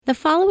The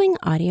following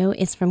audio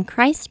is from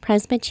Christ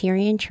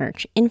Presbyterian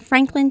Church in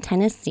Franklin,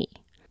 Tennessee,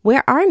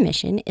 where our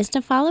mission is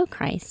to follow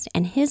Christ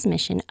and his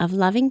mission of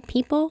loving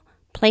people,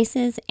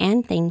 places,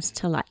 and things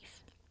to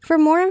life. For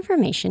more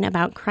information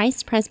about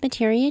Christ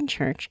Presbyterian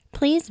Church,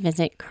 please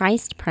visit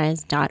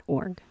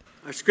christpres.org.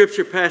 Our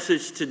scripture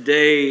passage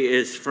today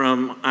is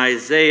from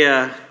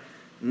Isaiah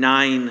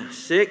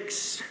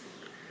 9:6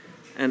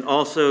 and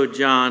also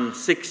John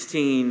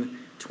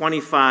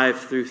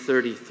 16:25 through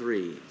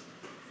 33.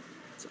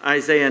 It's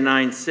Isaiah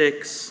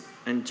 9:6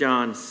 and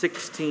John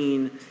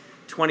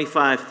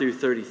 16:25 through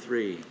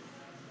 33.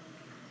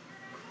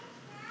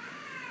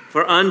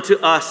 For unto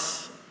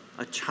us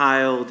a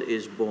child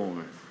is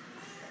born,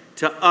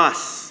 to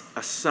us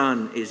a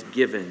son is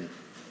given,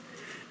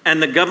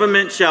 and the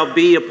government shall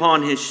be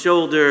upon his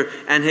shoulder,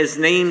 and his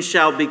name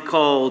shall be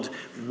called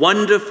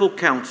Wonderful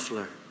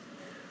Counselor,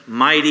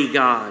 Mighty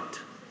God,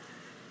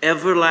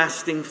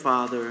 Everlasting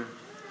Father,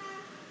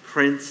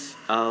 Prince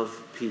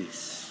of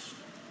Peace.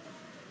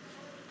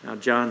 Now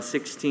John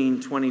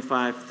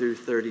 16:25 through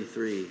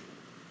 33.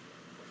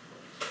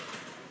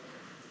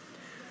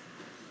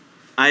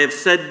 I have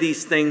said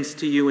these things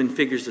to you in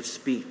figures of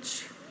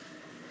speech.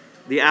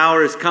 The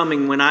hour is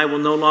coming when I will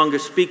no longer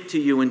speak to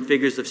you in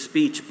figures of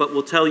speech, but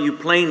will tell you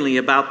plainly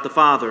about the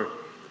Father.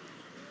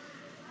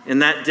 In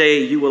that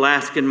day you will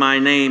ask in my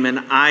name,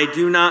 and I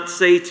do not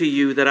say to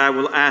you that I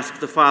will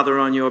ask the Father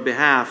on your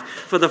behalf.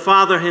 For the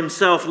Father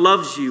himself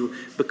loves you,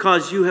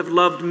 because you have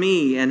loved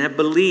me and have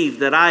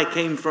believed that I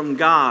came from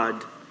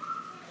God.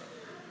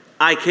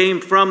 I came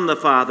from the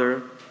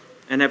Father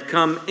and have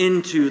come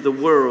into the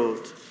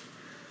world.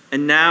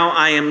 And now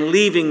I am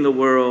leaving the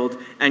world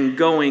and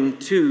going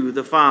to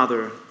the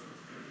Father.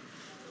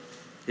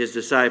 His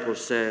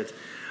disciples said,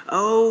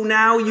 "Oh,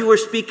 now you are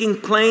speaking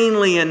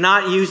plainly and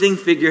not using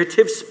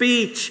figurative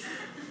speech.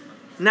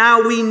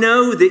 Now we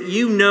know that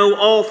you know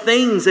all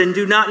things and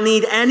do not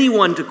need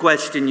anyone to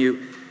question you.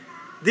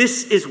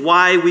 This is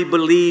why we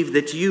believe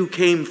that you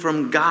came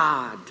from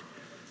God."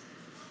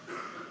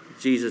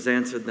 Jesus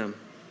answered them,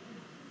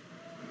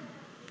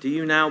 "Do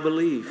you now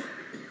believe?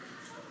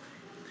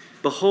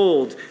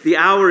 Behold, the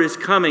hour is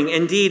coming,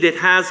 indeed it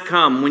has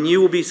come, when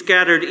you will be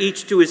scattered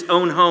each to his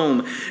own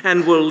home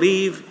and will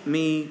leave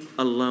me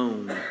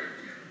alone.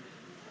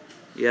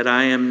 Yet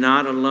I am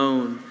not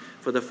alone,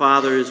 for the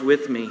Father is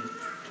with me.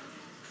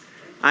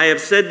 I have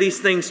said these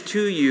things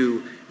to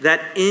you,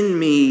 that in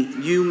me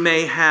you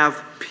may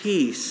have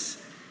peace.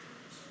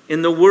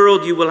 In the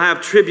world you will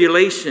have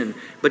tribulation,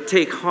 but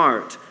take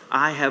heart,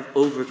 I have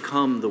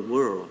overcome the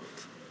world."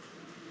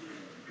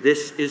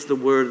 This is the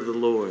word of the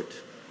Lord.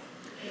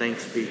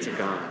 Thanks be to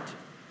God.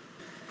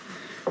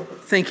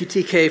 Thank you,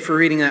 TK, for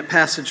reading that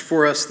passage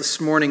for us this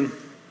morning.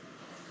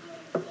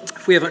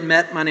 If we haven't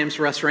met, my name's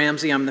Russ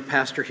Ramsey. I'm the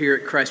pastor here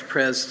at Christ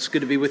Pres. It's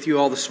good to be with you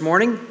all this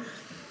morning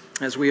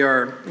as we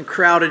are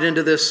crowded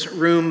into this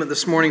room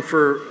this morning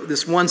for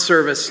this one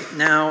service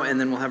now, and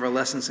then we'll have our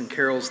lessons and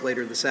carols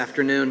later this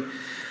afternoon.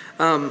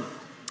 That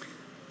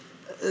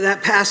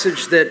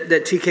passage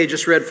that TK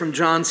just read from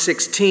John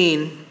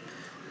 16,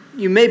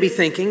 you may be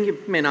thinking, you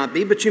may not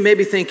be, but you may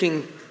be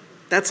thinking,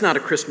 that's not a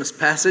Christmas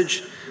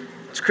passage.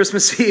 It's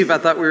Christmas Eve. I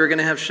thought we were going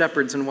to have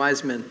shepherds and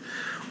wise men.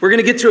 We're going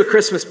to get to a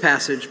Christmas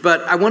passage, but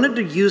I wanted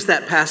to use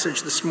that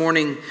passage this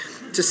morning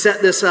to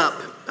set this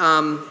up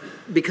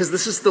because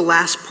this is the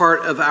last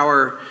part of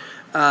our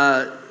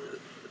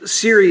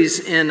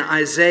series in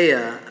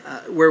Isaiah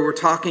where we're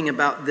talking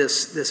about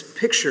this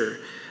picture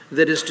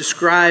that is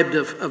described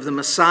of the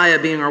Messiah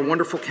being our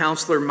wonderful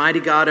counselor,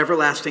 mighty God,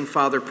 everlasting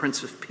Father,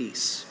 Prince of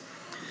Peace.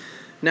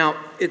 Now,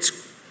 it's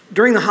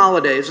during the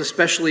holidays,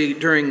 especially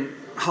during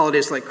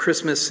holidays like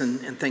Christmas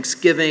and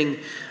Thanksgiving,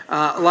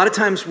 a lot of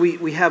times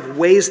we have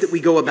ways that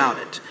we go about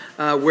it,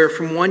 where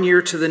from one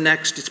year to the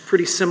next it's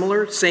pretty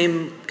similar,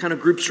 same kind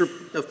of groups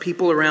of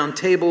people around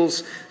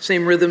tables,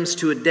 same rhythms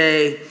to a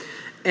day.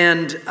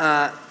 And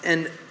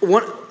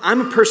I'm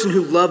a person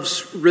who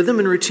loves rhythm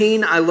and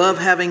routine. I love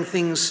having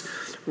things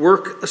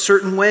work a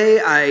certain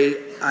way.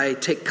 I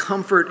take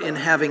comfort in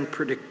having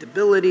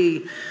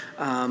predictability.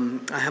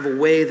 I have a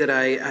way that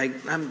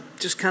I'm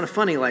just kind of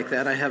funny like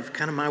that. I have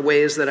kind of my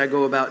ways that I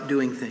go about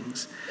doing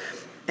things.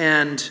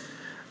 And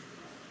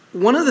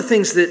one of the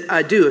things that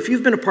I do, if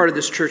you've been a part of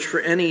this church for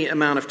any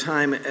amount of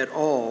time at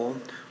all,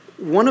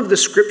 one of the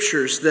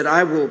scriptures that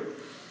I will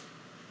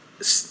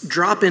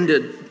drop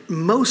into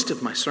most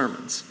of my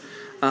sermons,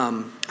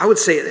 I would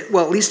say,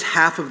 well, at least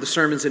half of the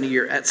sermons in a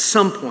year, at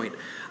some point,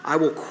 I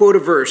will quote a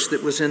verse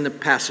that was in the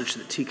passage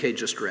that TK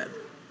just read.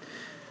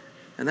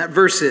 And that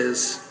verse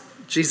is,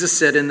 Jesus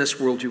said, "In this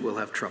world you will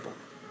have trouble."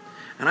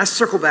 And I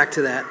circle back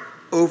to that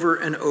over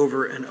and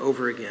over and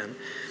over again.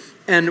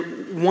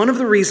 And one of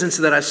the reasons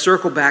that I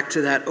circle back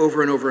to that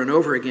over and over and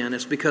over again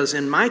is because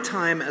in my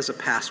time as a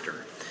pastor,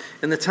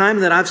 in the time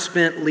that I've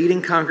spent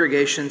leading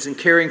congregations and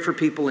caring for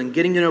people and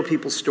getting to know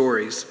people's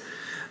stories,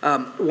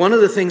 one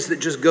of the things that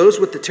just goes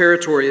with the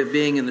territory of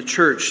being in the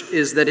church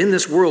is that in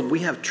this world we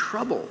have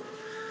trouble.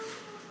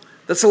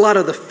 That's a lot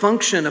of the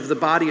function of the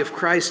body of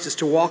Christ, is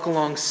to walk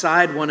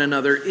alongside one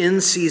another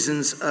in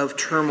seasons of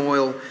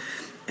turmoil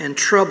and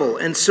trouble.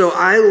 And so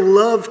I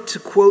love to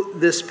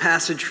quote this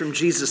passage from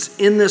Jesus,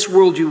 "In this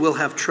world you will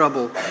have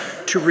trouble,"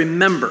 to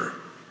remember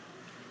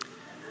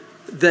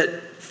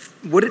that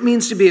what it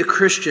means to be a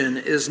Christian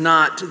is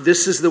not,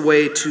 this is the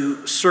way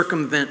to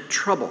circumvent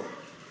trouble.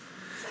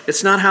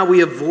 It's not how we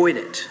avoid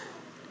it.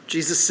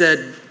 Jesus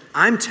said,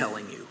 I'm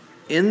telling you,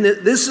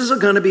 this is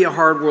going to be a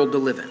hard world to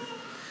live in.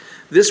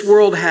 This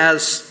world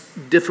has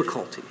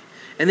difficulty.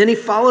 And then he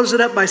follows it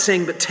up by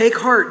saying, but take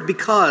heart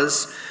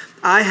because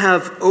I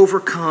have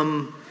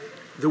overcome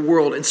the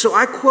world. And so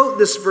I quote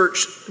this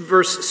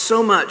verse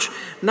so much,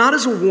 not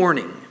as a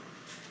warning.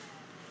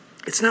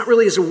 It's not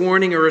really as a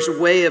warning or as a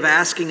way of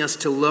asking us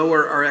to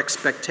lower our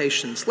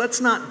expectations.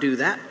 Let's not do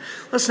that.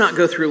 Let's not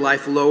go through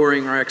life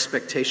lowering our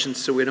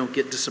expectations so we don't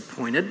get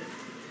disappointed.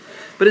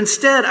 But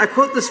instead, I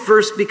quote this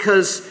verse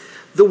because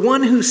the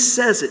one who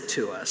says it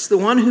to us, the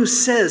one who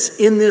says,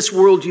 in this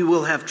world you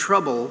will have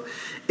trouble,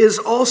 is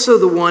also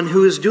the one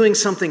who is doing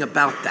something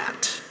about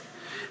that.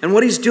 And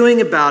what he's doing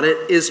about it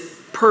is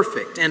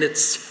perfect and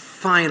it's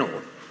final.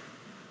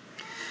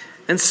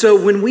 And so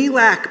when we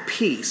lack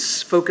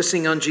peace,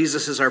 focusing on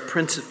Jesus as our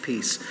Prince of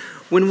Peace,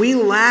 when we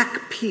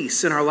lack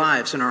peace in our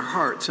lives, in our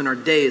hearts, in our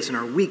days, in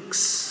our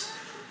weeks,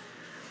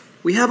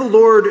 we have a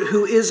Lord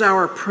who is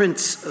our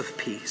Prince of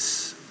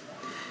Peace.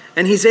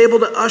 And he's able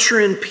to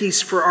usher in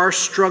peace for our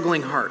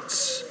struggling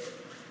hearts.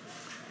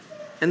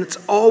 And it's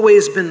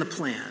always been the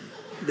plan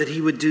that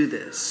he would do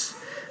this.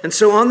 And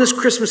so on this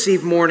Christmas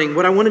Eve morning,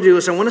 what I want to do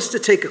is I want us to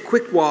take a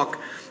quick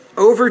walk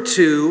over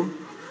to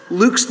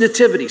Luke's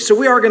Nativity. So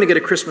we are going to get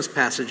a Christmas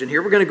passage in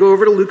here. We're going to go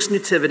over to Luke's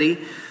Nativity,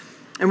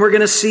 and we're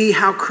going to see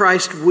how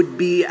Christ would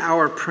be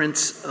our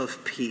Prince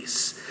of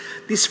Peace.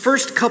 These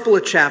first couple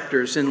of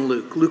chapters in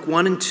Luke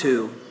 1 and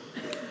 2,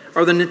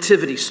 are the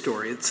Nativity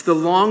story. It's the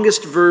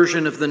longest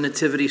version of the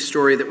Nativity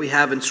story that we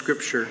have in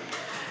Scripture.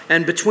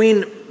 And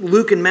between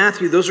Luke and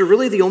Matthew, those are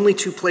really the only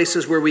two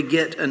places where we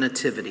get a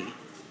nativity.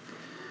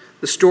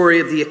 The story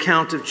of the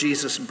account of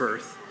Jesus'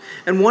 birth.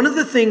 And one of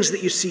the things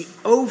that you see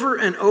over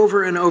and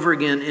over and over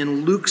again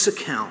in Luke's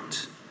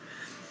account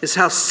is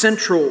how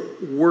central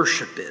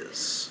worship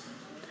is.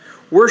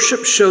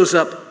 Worship shows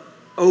up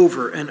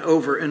over and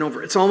over and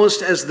over. It's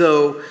almost as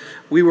though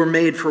we were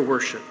made for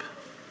worship.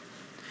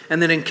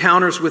 And that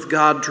encounters with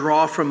God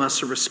draw from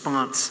us a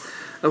response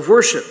of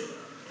worship.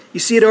 You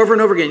see it over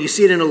and over again. You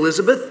see it in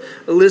Elizabeth.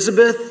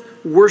 Elizabeth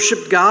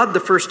worshiped God the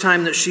first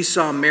time that she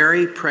saw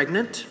Mary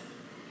pregnant.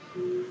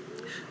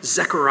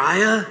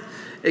 Zechariah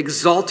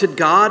exalted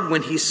God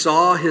when he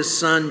saw his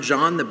son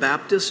John the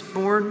Baptist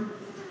born.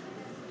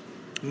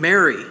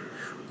 Mary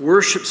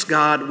worships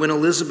God when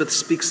Elizabeth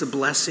speaks a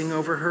blessing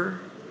over her.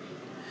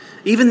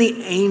 Even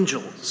the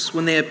angels,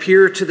 when they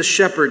appear to the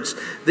shepherds,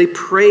 they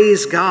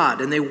praise God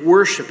and they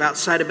worship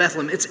outside of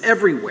Bethlehem. It's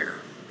everywhere.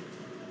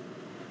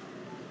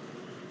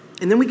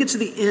 And then we get to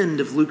the end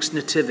of Luke's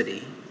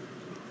nativity,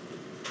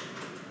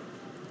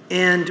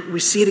 and we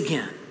see it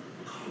again.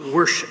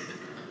 Worship,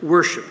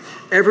 worship.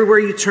 Everywhere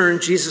you turn,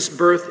 Jesus'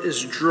 birth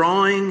is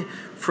drawing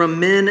from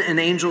men and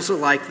angels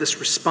alike this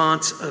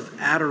response of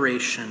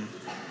adoration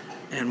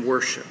and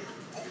worship.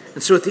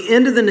 And so at the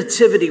end of the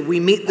nativity, we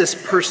meet this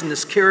person,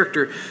 this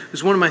character,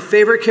 who's one of my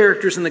favorite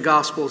characters in the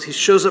Gospels. He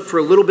shows up for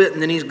a little bit and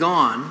then he's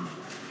gone.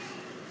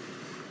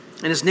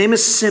 And his name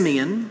is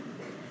Simeon.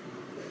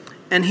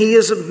 And he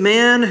is a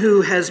man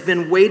who has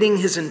been waiting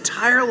his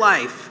entire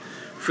life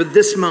for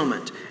this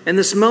moment. And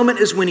this moment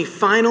is when he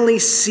finally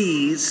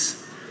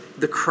sees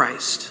the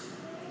Christ.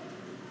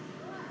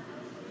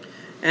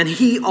 And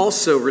he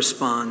also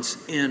responds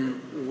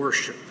in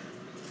worship.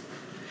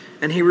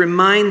 And he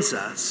reminds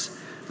us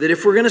that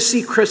if we're going to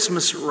see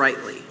Christmas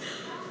rightly,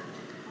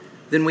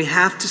 then we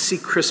have to see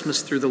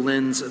Christmas through the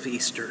lens of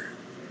Easter.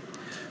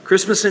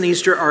 Christmas and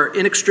Easter are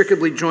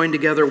inextricably joined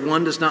together.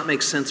 One does not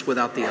make sense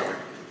without the other.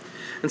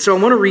 And so I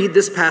want to read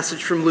this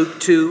passage from Luke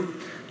 2,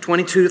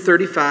 22 to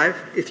 35,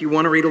 if you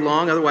want to read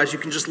along. Otherwise, you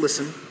can just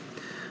listen.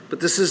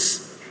 But this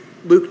is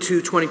Luke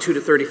 2, 22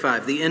 to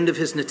 35, the end of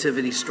his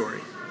nativity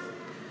story.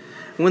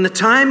 When the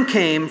time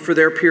came for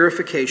their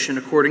purification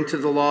according to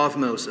the law of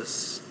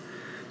Moses,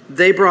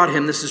 they brought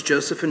him, this is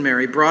Joseph and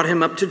Mary, brought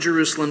him up to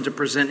Jerusalem to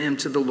present him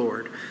to the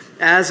Lord.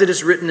 As it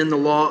is written in the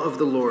law of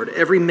the Lord,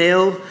 every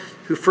male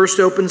who first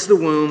opens the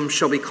womb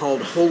shall be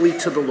called holy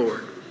to the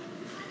Lord.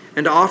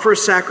 And to offer a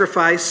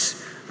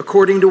sacrifice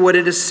according to what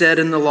it is said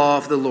in the law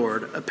of the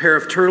Lord, a pair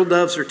of turtle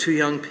doves or 2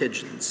 young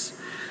pigeons.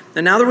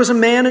 And now there was a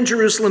man in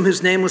Jerusalem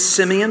whose name was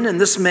Simeon,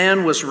 and this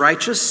man was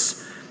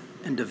righteous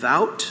and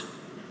devout,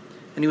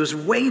 and he was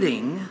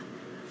waiting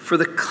for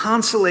the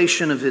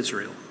consolation of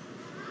Israel.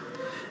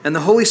 And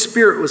the Holy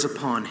Spirit was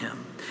upon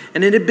him.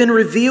 And it had been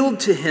revealed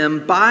to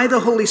him by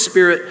the Holy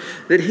Spirit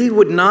that he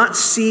would not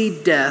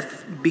see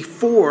death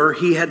before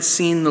he had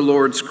seen the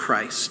Lord's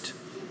Christ.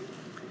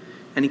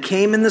 And he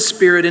came in the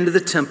Spirit into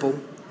the temple.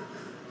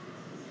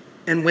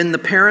 And when the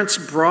parents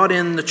brought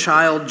in the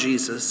child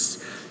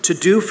Jesus to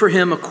do for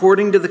him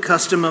according to the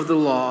custom of the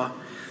law,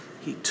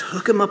 he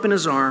took him up in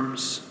his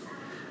arms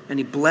and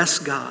he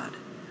blessed God.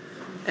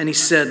 And he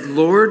said,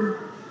 Lord,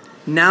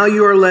 now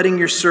you are letting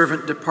your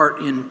servant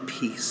depart in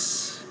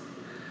peace,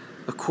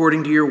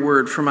 according to your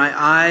word, for my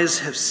eyes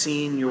have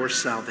seen your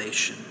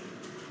salvation,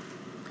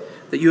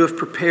 that you have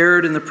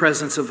prepared in the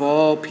presence of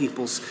all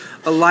peoples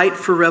a light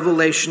for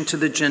revelation to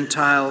the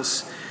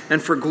Gentiles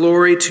and for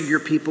glory to your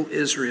people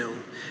Israel.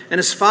 And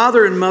his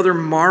father and mother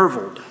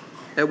marveled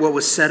at what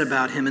was said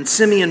about him. And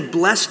Simeon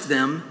blessed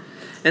them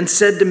and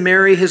said to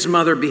Mary his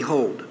mother,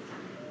 behold,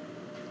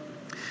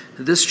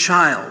 this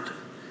child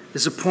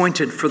is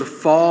appointed for the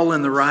fall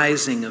and the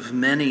rising of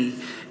many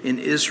in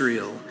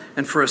Israel,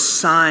 and for a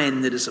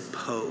sign that is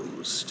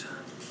opposed.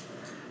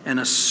 And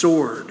a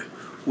sword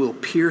will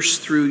pierce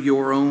through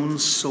your own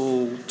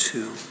soul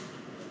too,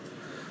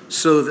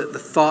 so that the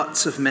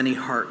thoughts of many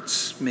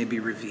hearts may be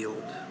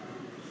revealed.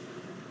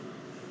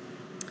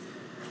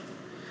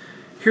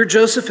 Here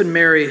Joseph and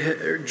Mary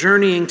are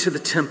journeying to the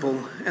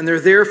temple, and they're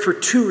there for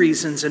two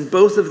reasons, and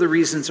both of the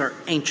reasons are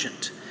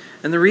ancient.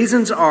 And the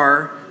reasons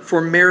are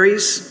for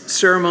Mary's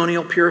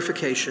ceremonial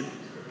purification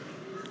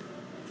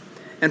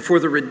and for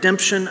the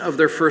redemption of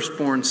their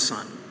firstborn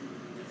son.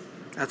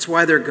 That's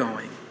why they're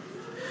going.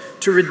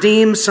 To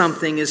redeem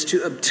something is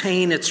to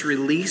obtain its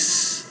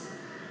release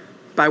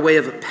by way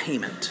of a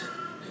payment.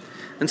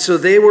 And so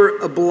they were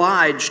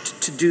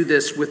obliged to do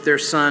this with their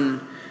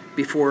son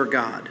before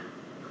God.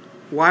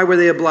 Why were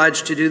they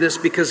obliged to do this?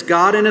 Because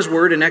God in his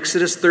word in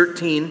Exodus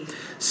 13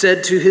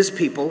 said to his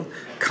people,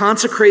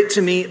 consecrate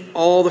to me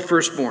all the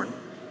firstborn.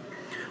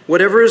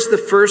 Whatever is the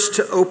first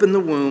to open the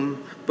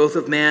womb, both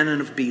of man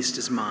and of beast,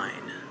 is mine.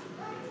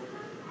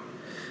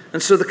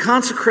 And so the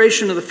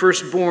consecration of the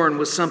firstborn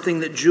was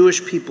something that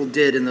Jewish people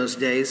did in those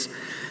days.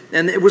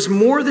 And it was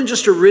more than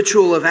just a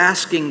ritual of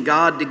asking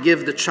God to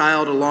give the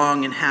child a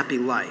long and happy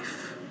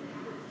life.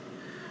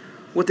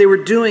 What they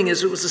were doing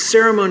is it was a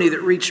ceremony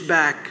that reached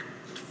back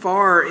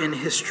far in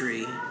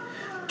history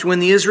to when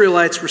the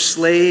Israelites were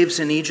slaves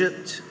in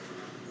Egypt.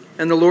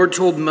 And the Lord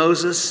told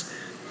Moses,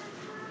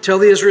 tell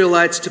the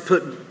Israelites to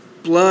put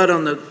blood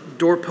on the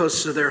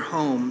doorposts of their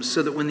homes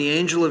so that when the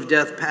angel of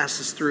death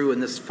passes through in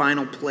this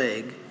final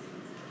plague,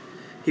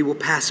 he will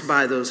pass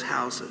by those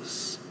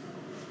houses.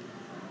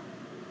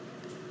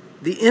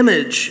 The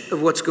image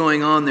of what's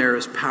going on there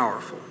is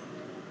powerful.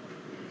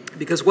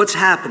 Because what's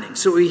happening?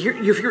 So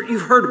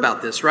you've heard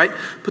about this, right?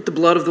 Put the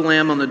blood of the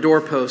lamb on the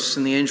doorposts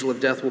and the angel of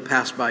death will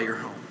pass by your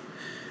home.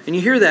 And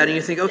you hear that and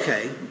you think,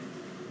 okay,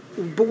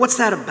 but what's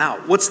that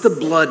about? What's the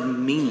blood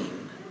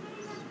mean?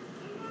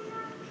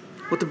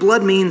 What the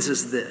blood means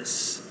is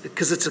this,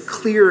 because it's a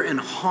clear and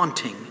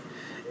haunting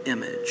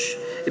image.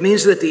 It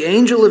means that the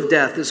angel of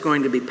death is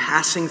going to be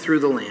passing through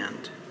the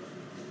land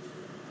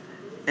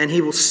and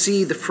he will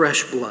see the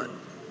fresh blood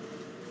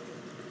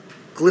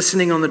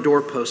glistening on the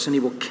doorposts, and he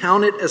will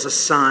count it as a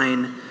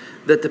sign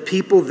that the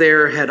people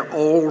there had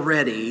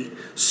already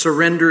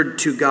surrendered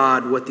to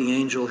God what the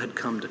angel had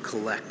come to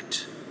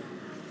collect,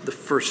 the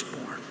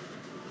firstborn.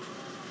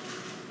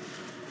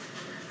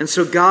 And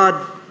so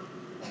God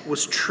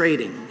was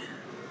trading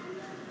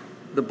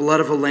the blood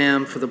of a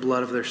lamb for the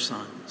blood of their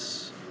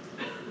sons.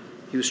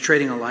 He was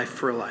trading a life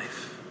for a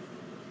life.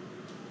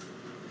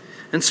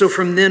 And so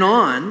from then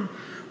on,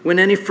 when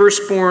any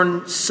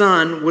firstborn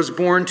son was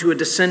born to a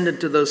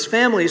descendant of those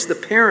families, the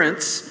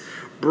parents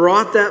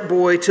brought that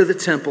boy to the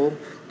temple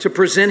to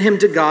present him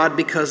to God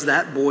because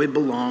that boy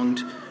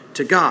belonged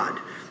to God.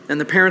 And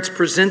the parents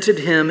presented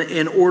him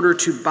in order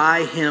to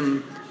buy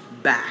him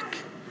back.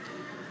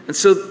 And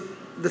so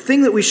the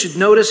thing that we should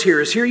notice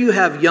here is here you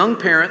have young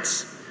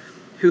parents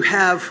who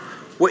have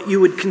what you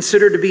would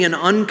consider to be an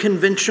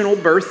unconventional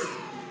birth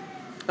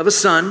of a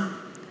son.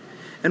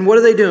 And what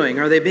are they doing?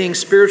 Are they being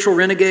spiritual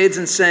renegades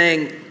and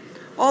saying,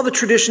 all the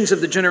traditions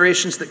of the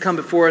generations that come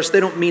before us, they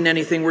don't mean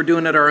anything, we're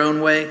doing it our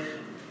own way?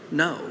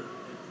 No.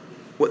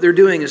 What they're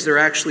doing is they're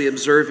actually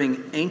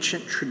observing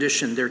ancient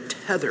tradition. They're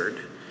tethered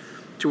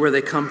to where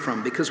they come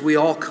from because we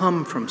all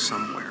come from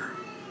somewhere.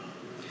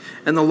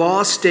 And the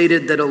law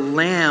stated that a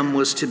lamb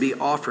was to be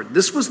offered.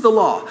 This was the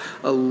law.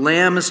 A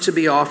lamb is to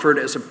be offered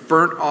as a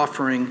burnt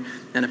offering,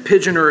 and a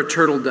pigeon or a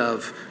turtle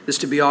dove is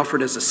to be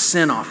offered as a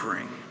sin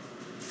offering.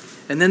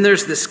 And then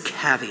there's this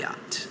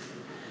caveat.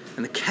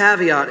 And the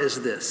caveat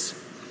is this.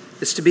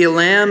 It's to be a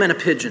lamb and a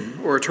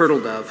pigeon or a turtle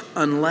dove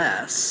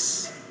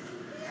unless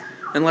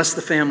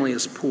the family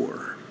is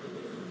poor.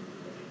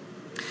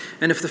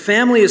 And if the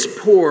family is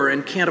poor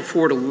and can't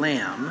afford a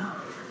lamb,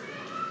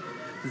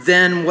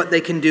 then what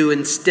they can do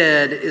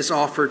instead is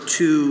offer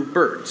two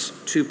birds,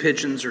 two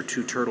pigeons or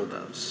two turtle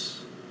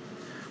doves.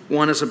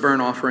 One is a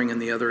burnt offering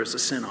and the other is a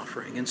sin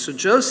offering. And so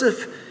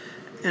Joseph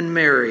and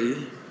Mary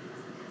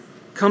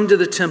come to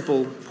the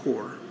temple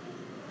poor.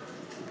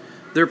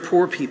 They're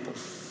poor people.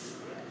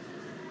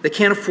 They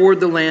can't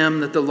afford the lamb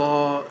that the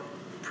law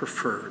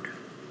preferred.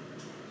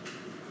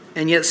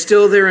 And yet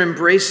still they're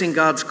embracing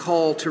God's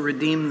call to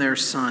redeem their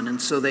son. And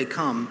so they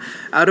come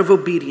out of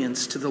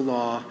obedience to the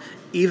law,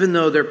 even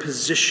though their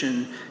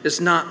position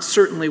is not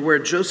certainly where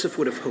Joseph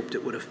would have hoped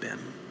it would have been.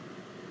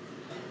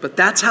 But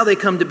that's how they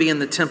come to be in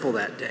the temple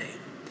that day.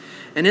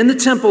 And in the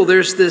temple,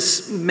 there's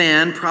this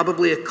man,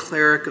 probably a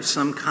cleric of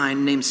some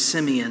kind, named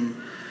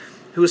Simeon,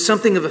 who was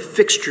something of a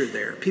fixture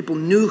there. People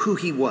knew who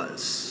he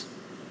was.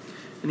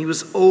 And he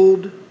was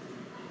old,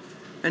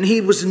 and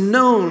he was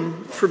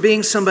known for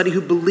being somebody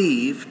who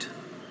believed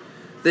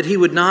that he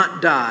would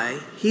not die.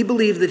 He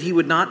believed that he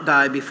would not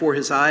die before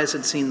his eyes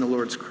had seen the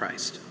Lord's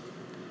Christ.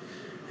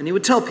 And he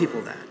would tell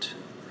people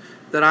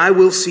that I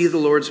will see the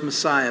Lord's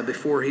Messiah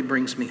before he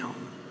brings me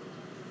home.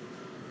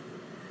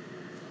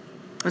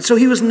 And so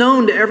he was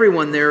known to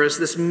everyone there as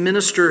this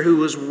minister who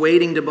was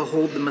waiting to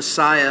behold the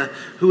Messiah,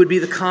 who would be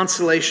the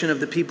consolation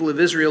of the people of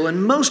Israel.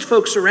 And most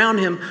folks around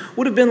him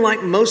would have been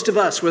like most of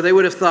us, where they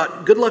would have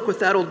thought, good luck with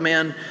that, old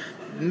man.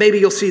 Maybe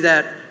you'll see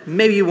that.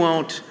 Maybe you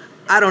won't.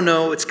 I don't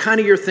know. It's kind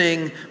of your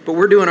thing, but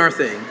we're doing our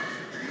thing.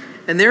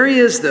 And there he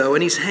is, though,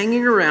 and he's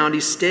hanging around.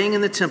 He's staying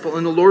in the temple,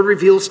 and the Lord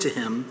reveals to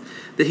him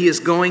that he is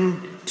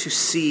going to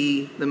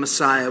see the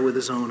Messiah with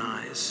his own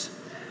eyes.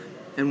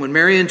 And when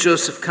Mary and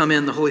Joseph come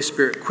in, the Holy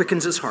Spirit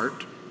quickens his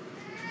heart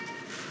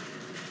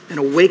and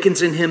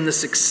awakens in him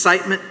this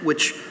excitement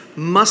which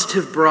must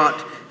have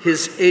brought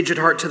his aged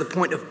heart to the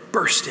point of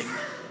bursting.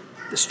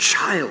 This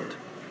child,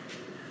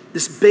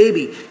 this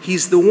baby,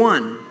 he's the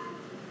one.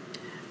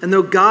 And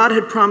though God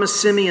had promised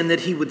Simeon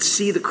that he would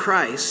see the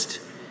Christ,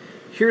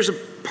 here's a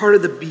part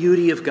of the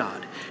beauty of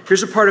God.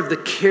 Here's a part of the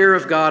care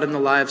of God in the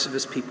lives of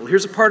his people.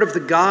 Here's a part of the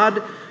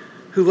God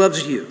who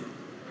loves you.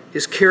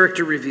 His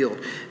character revealed.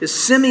 His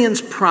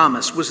Simeon's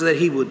promise was that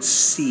he would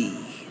see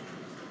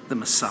the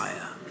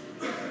Messiah.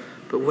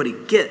 But what he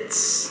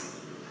gets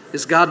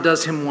is God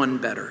does him one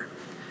better.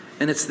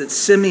 And it's that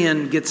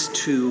Simeon gets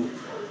to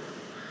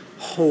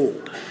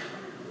hold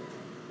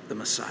the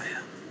Messiah.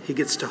 He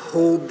gets to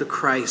hold the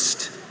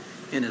Christ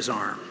in his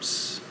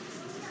arms.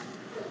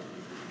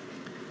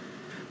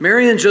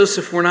 Mary and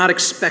Joseph were not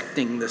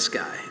expecting this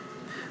guy.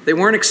 They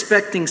weren't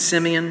expecting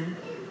Simeon.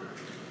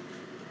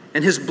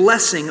 And his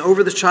blessing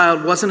over the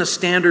child wasn't a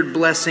standard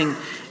blessing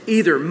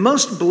either.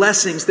 Most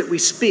blessings that we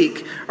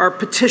speak are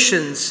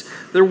petitions.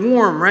 They're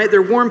warm, right?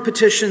 They're warm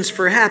petitions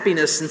for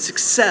happiness and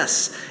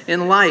success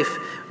in life.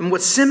 And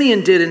what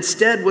Simeon did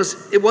instead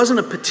it wasn't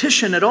a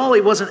petition at all.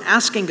 He wasn't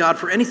asking God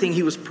for anything.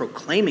 He was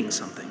proclaiming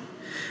something.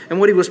 And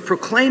what he was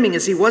proclaiming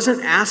is he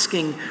wasn't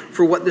asking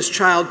for what this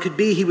child could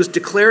be. He was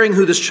declaring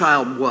who this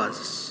child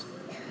was.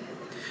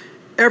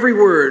 Every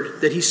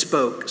word that he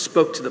spoke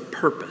to the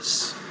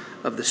purpose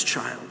of this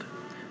child.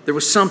 There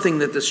was something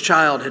that this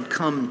child had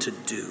come to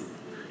do,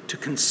 to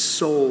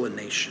console a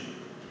nation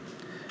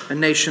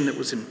that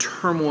was in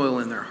turmoil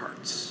in their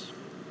hearts.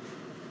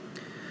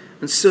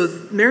 And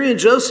so Mary and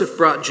Joseph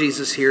brought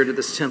Jesus here to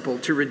this temple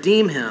to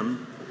redeem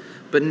him,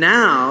 but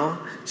now,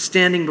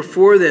 standing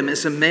before them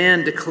is a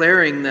man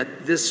declaring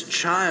that this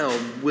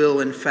child will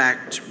in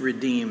fact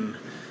redeem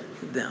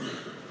them.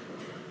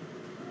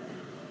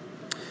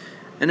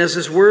 And as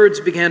his words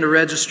began to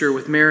register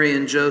with Mary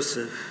and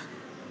Joseph,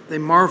 they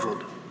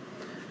marveled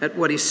at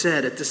what he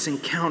said at this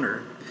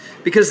encounter.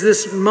 Because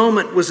this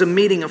moment was a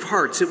meeting of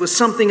hearts. It was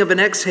something of an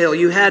exhale.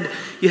 You had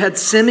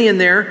Simeon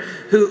there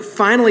who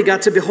finally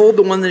got to behold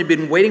the one that he'd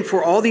been waiting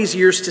for all these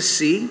years to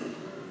see.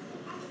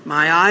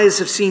 My eyes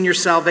have seen your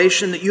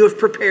salvation that you have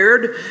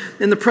prepared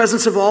in the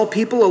presence of all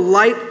people, a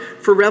light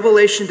for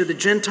revelation to the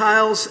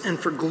Gentiles and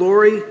for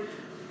glory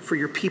for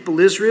your people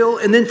Israel.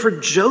 And then for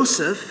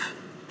Joseph,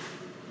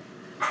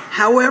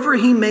 however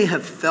he may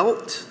have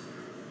felt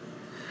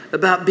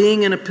about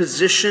being in a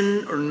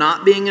position or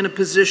not being in a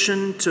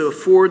position to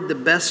afford the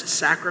best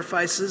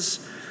sacrifices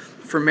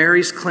for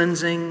Mary's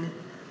cleansing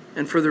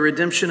and for the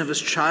redemption of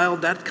his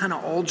child, that kind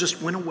of all just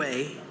went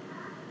away.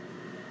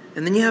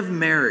 And then you have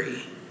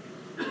Mary.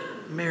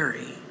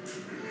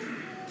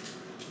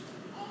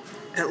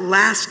 At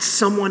last,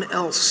 someone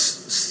else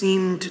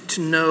seemed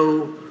to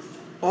know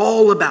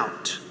all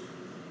about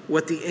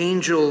what the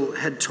angel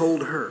had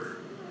told her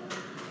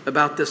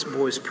about this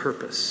boy's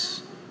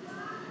purpose.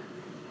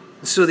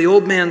 So the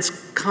old man's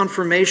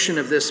confirmation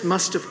of this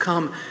must have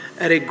come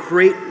at a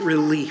great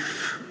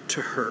relief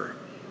to her.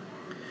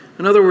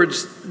 In other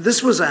words,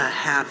 this was a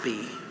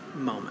happy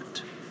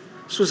moment.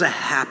 This was a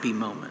happy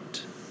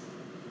moment.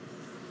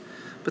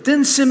 But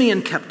then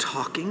Simeon kept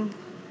talking,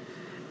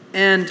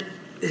 and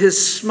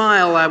his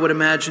smile, I would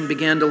imagine,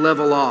 began to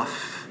level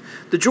off.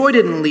 The joy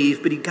didn't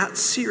leave, but he got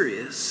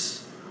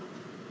serious.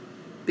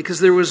 Because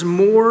there was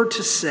more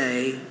to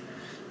say,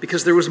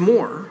 because there was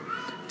more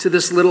to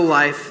this little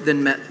life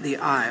than met the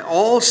eye.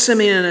 All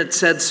Simeon had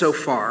said so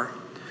far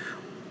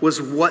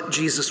was what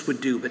Jesus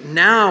would do. But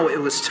now it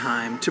was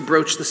time to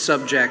broach the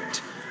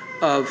subject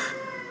of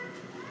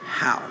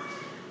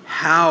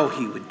how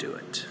he would do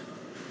it.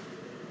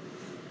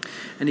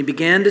 And he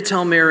began to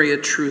tell Mary a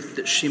truth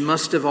that she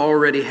must have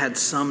already had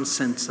some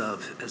sense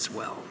of as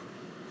well.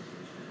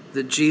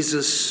 That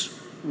Jesus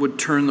would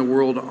turn the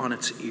world on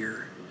its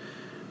ear,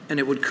 and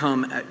it would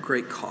come at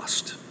great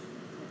cost.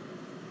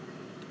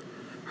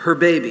 Her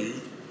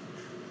baby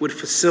would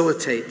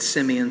facilitate,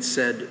 Simeon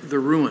said, the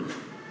ruin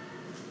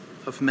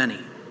of many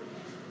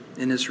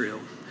in Israel.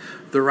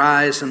 the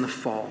rise and the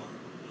fall.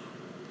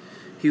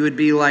 He would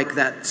be like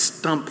that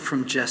stump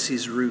from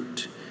Jesse's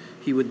root.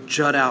 He would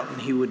jut out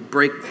and he would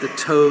break the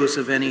toes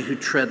of any who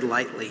tread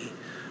lightly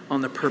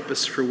on the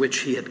purpose for which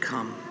he had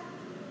come.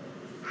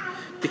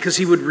 Because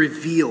he would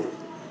reveal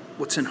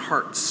what's in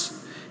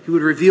hearts. He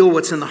would reveal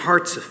what's in the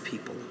hearts of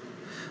people.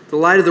 The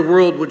light of the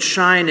world would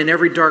shine in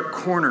every dark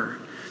corner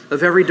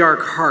of every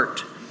dark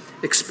heart,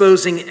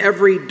 exposing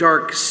every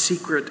dark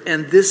secret.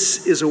 And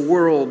this is a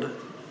world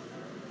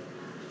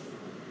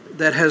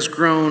that has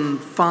grown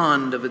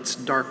fond of its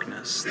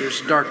darkness.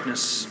 There's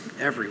darkness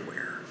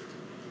everywhere.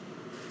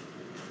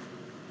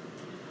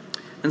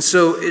 And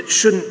so it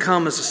shouldn't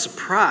come as a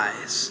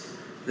surprise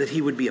that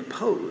he would be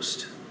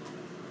opposed,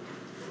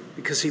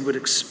 because he would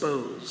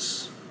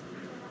expose.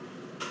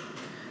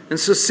 And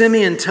so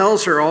Simeon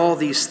tells her all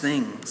these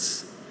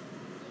things.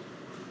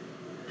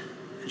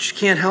 And she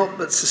can't help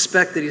but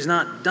suspect that he's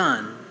not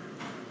done,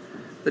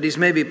 that he's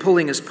maybe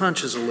pulling his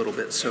punches a little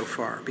bit so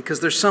far,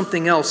 because there's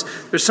something else,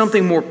 there's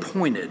something more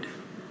pointed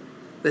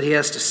that he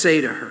has to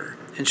say to her.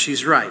 And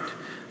she's right.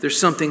 There's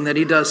something that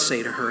he does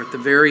say to her at the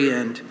very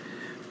end.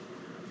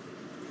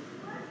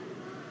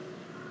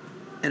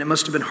 And it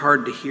must have been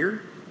hard to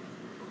hear,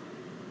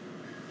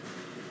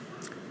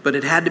 but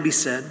it had to be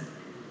said.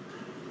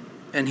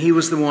 And he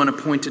was the one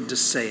appointed to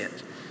say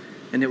it.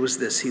 And it was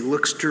this. He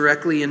looks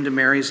directly into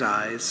Mary's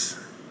eyes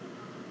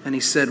and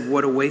he said,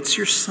 "What awaits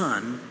your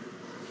son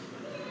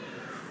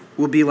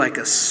will be like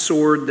a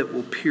sword that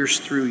will pierce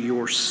through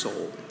your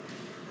soul."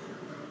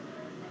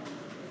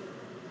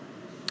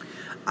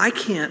 I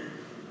can't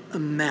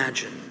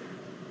imagine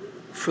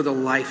for the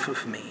life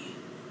of me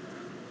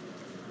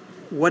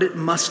what it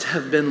must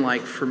have been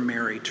like for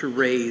Mary to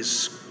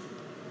raise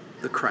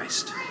the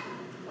Christ.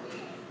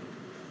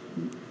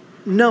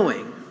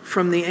 Knowing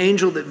from the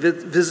angel that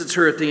visits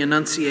her at the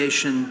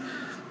Annunciation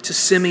to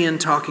Simeon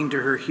talking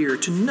to her here,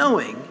 to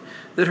knowing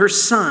that her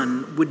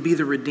son would be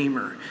the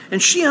Redeemer.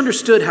 And she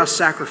understood how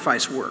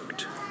sacrifice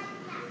worked,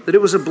 that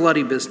it was a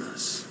bloody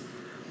business.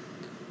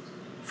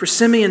 For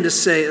Simeon to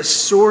say, a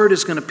sword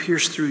is going to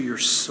pierce through your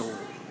soul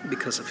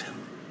because of him.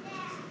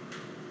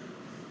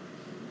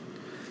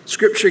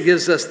 Scripture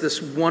gives us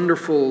this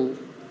wonderful,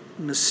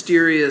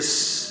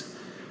 mysterious,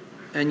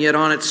 and yet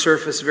on its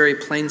surface, very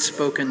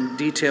plain-spoken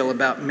detail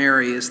about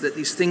Mary, is that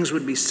these things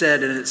would be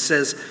said, and it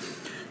says,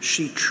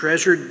 she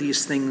treasured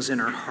these things in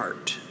her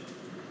heart.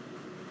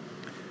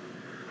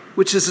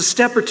 Which is a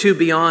step or two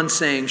beyond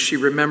saying she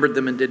remembered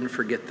them and didn't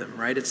forget them,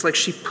 right? It's like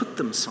she put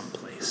them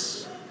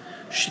someplace.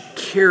 She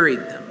carried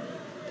them.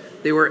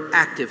 They were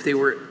active. They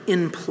were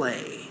in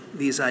play,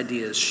 these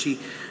ideas. She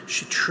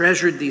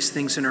treasured these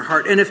things in her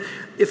heart. And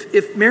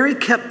if Mary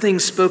kept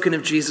things spoken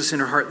of Jesus in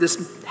her heart,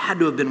 this had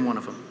to have been one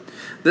of them.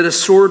 That a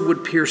sword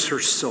would pierce her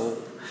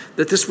soul.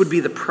 That this would be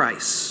the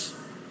price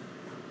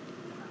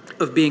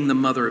of being the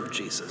mother of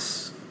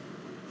Jesus.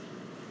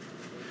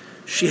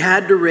 She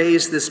had to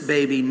raise this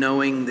baby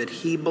knowing that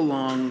he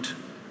belonged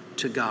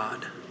to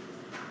God.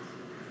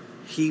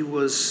 He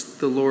was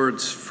the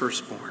Lord's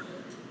firstborn.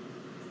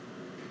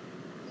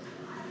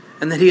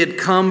 And that he had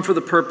come for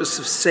the purpose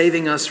of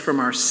saving us from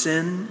our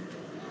sin.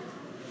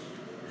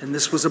 And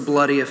this was a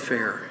bloody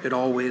affair. It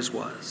always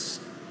was.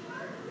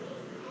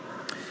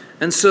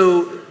 And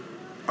so,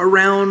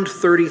 around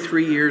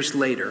 33 years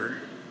later,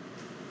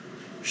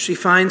 she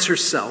finds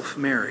herself,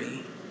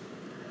 Mary,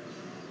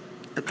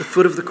 at the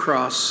foot of the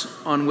cross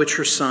on which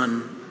her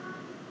son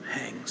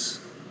hangs.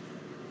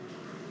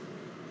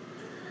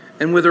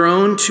 And with her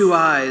own two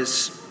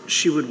eyes,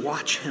 she would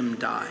watch him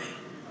die,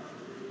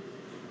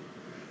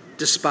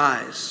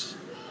 despised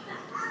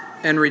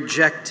and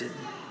rejected,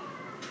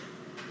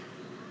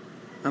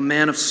 a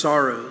man of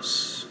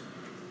sorrows,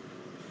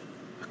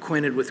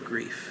 acquainted with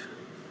grief.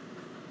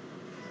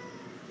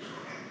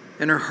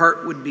 And her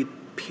heart would be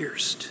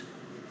pierced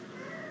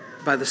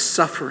by the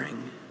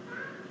suffering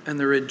and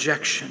the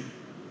rejection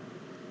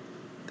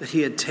that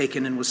he had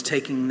taken and was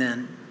taking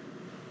then.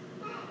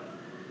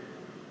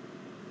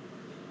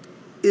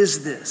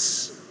 Is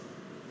this,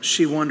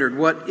 she wondered,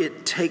 what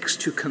it takes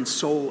to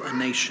console a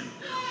nation?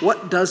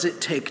 What does it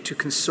take to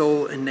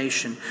console a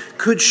nation?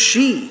 Could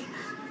she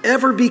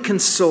ever be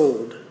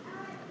consoled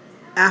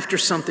after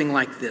something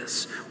like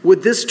this?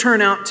 Would this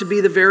turn out to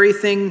be the very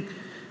thing,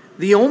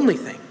 the only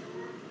thing,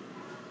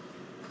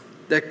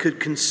 that could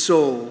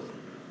console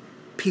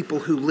people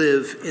who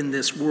live in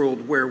this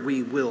world where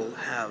we will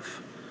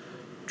have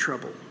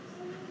trouble?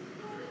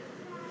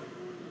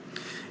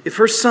 If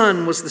her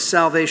son was the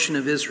salvation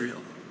of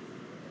Israel,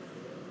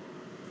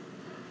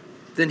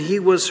 then he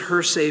was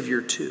her Savior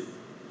too.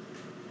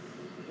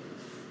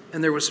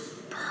 And there was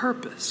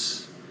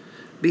purpose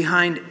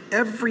behind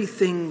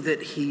everything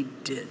that he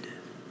did.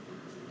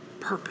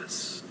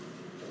 Purpose.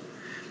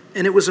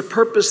 And it was a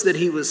purpose that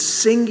he was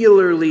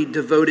singularly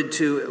devoted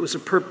to. It was a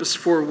purpose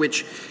for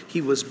which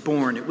he was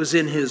born. It was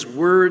in his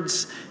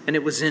words and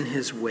it was in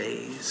his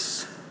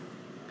ways.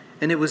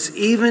 And it was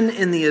even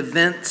in the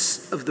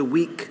events of the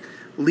week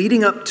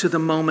leading up to the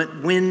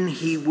moment when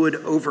he would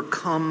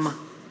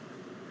overcome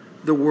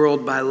the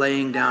world by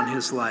laying down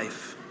his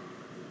life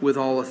with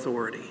all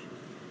authority.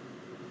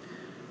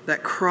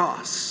 That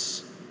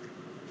cross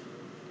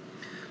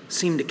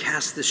seemed to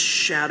cast this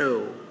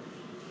shadow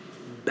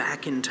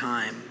back in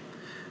time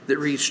that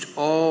reached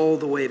all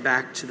the way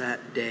back to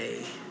that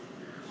day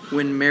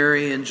when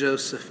Mary and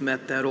Joseph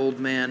met that old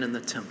man in the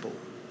temple.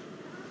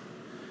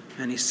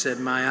 And he said,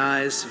 "My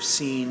eyes have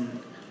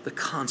seen the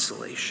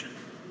consolation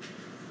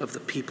of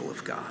the people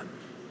of God."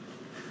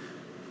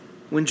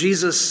 When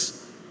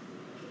Jesus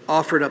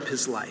offered up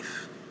his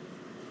life,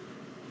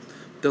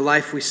 the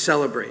life we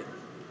celebrate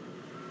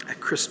at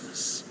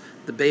Christmas,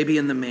 the baby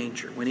in the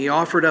manger, when he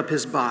offered up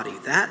his body,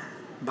 that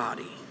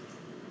body,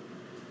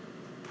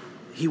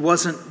 he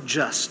wasn't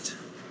just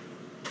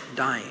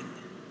dying.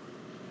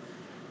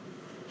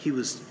 He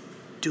was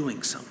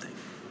doing something.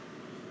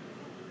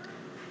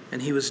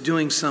 And he was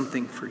doing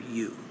something for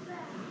you.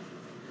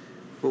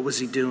 What was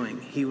he doing?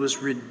 He was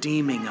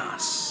redeeming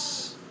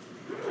us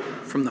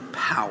from the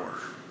power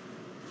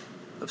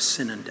of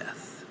sin and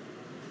death.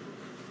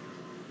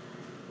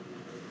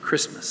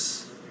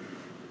 Christmas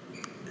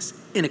is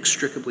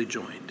inextricably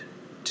joined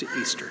to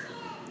Easter.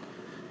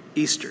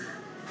 Easter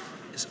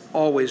is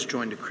always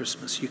joined to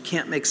Christmas. You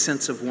can't make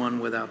sense of one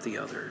without the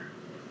other.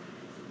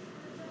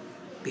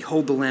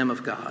 Behold the Lamb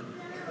of God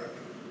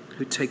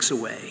who takes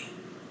away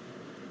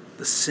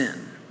the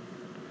sin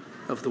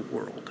of the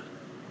world.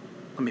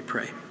 Let me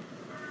pray.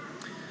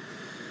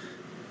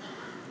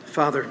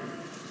 Father,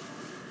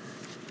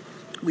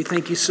 we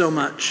thank you so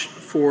much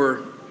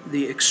for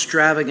the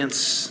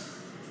extravagance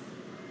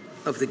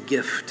of the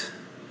gift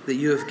that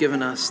you have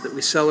given us, that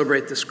we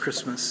celebrate this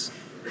Christmas.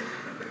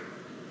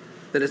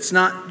 That it's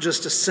not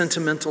just a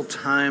sentimental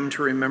time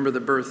to remember the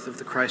birth of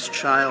the Christ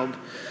child,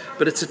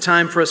 but it's a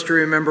time for us to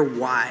remember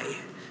why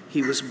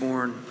he was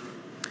born.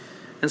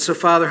 And so,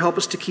 Father, help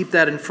us to keep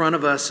that in front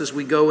of us as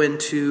we go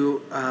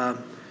into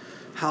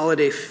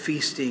holiday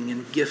feasting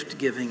and gift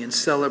giving and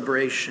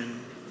celebration.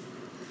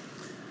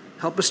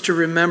 Help us to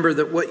remember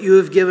that what you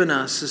have given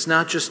us is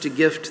not just a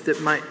gift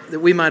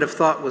that we might have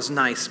thought was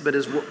nice, but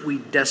is what we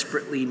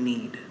desperately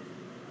need.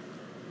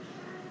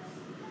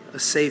 A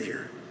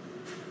Savior.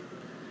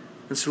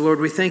 And so, Lord,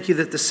 we thank you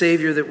that the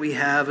Savior that we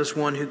have is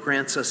one who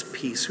grants us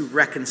peace, who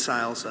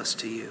reconciles us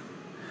to you,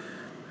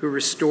 who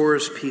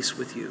restores peace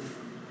with you.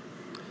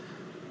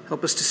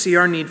 Help us to see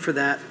our need for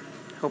that.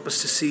 Help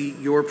us to see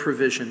your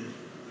provision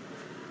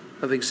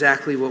of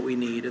exactly what we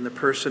need in the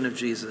person of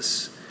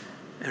Jesus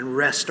and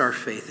rest our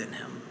faith in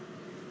him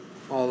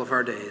all of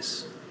our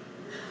days.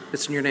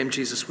 It's in your name,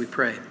 Jesus, we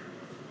pray.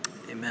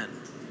 Amen.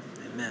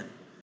 Amen.